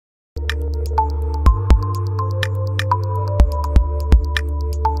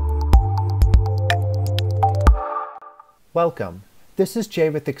Welcome. This is Jay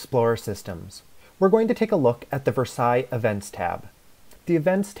with Explorer Systems. We're going to take a look at the Versai Events tab. The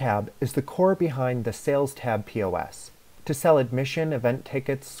Events tab is the core behind the Sales tab POS. To sell admission, event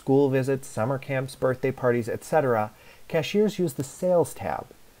tickets, school visits, summer camps, birthday parties, etc., cashiers use the Sales tab.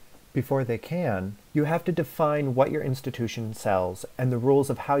 Before they can, you have to define what your institution sells and the rules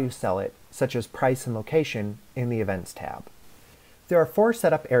of how you sell it, such as price and location, in the Events tab. There are 4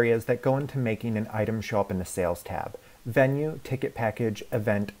 setup areas that go into making an item show up in the Sales tab: venue, ticket package,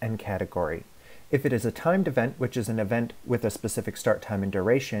 event, and category. If it is a timed event, which is an event with a specific start time and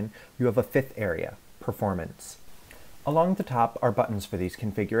duration, you have a 5th area, performance. Along the top are buttons for these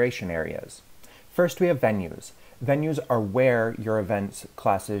configuration areas. First, we have venues. Venues are where your events,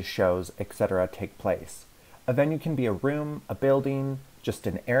 classes, shows, etc. take place. A venue can be a room, a building, just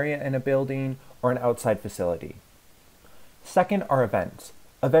an area in a building, or an outside facility. Second are events.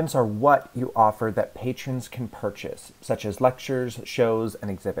 Events are what you offer that patrons can purchase, such as lectures, shows,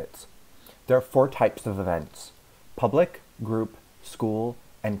 and exhibits. There are 4 types of events: public, group, school,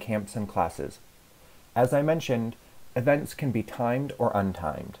 and camps and classes. As I mentioned, events can be timed or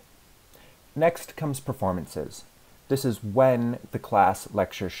untimed. Next comes performances. This is when the class,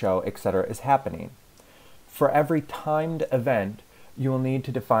 lecture, show, etc. is happening. For every timed event, you will need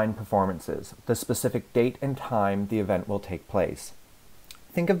to define performances, the specific date and time the event will take place.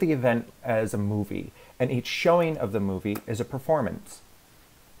 Think of the event as a movie, and each showing of the movie is a performance.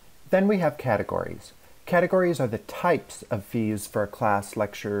 Then we have categories. Categories are the types of fees for a class,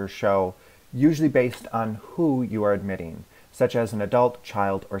 lecture, show, usually based on who you are admitting, such as an adult,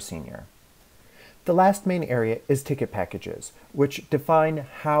 child, or senior. The last main area is ticket packages, which define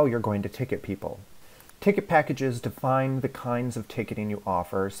how you're going to ticket people. Ticket packages define the kinds of ticketing you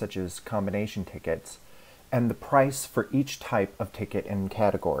offer, such as combination tickets, and the price for each type of ticket and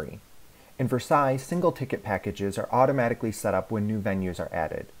category. In Versai, single ticket packages are automatically set up when new venues are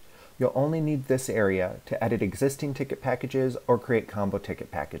added. You'll only need this area to edit existing ticket packages or create combo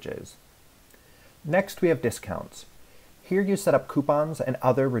ticket packages. Next, we have discounts. Here you set up coupons and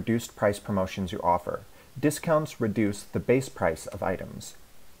other reduced price promotions you offer. Discounts reduce the base price of items.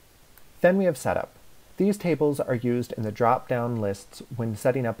 Then we have setup. These tables are used in the drop-down lists when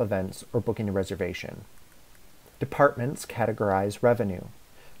setting up events or booking a reservation. Departments categorize revenue.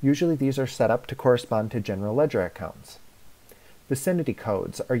 Usually these are set up to correspond to general ledger accounts. Vicinity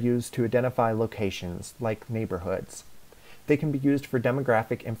codes are used to identify locations, like neighborhoods. They can be used for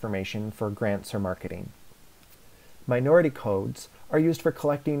demographic information for grants or marketing. Minority codes are used for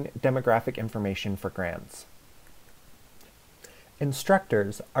collecting demographic information for grants.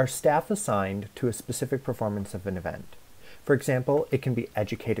 Instructors are staff assigned to a specific performance of an event. For example, it can be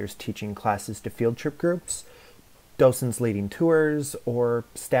educators teaching classes to field trip groups, docents leading tours, or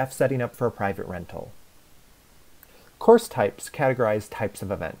staff setting up for a private rental. Course types categorize types of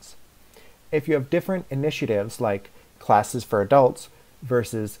events. If you have different initiatives like classes for adults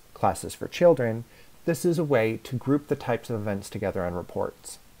versus classes for children, this is a way to group the types of events together on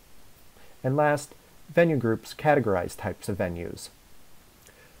reports. And last, venue groups categorize types of venues.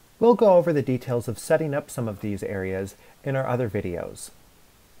 We'll go over the details of setting up some of these areas in our other videos.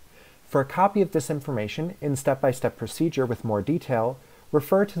 For a copy of this information in step-by-step procedure with more detail,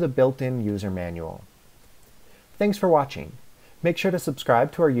 refer to the built-in user manual. Thanks for watching. Make sure to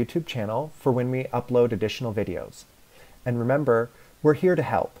subscribe to our YouTube channel for when we upload additional videos. And remember, we're here to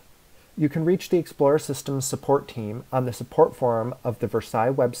help. You can reach the Explorer Systems support team on the support forum of the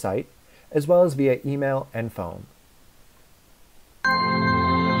Versai website, as well as via email and phone.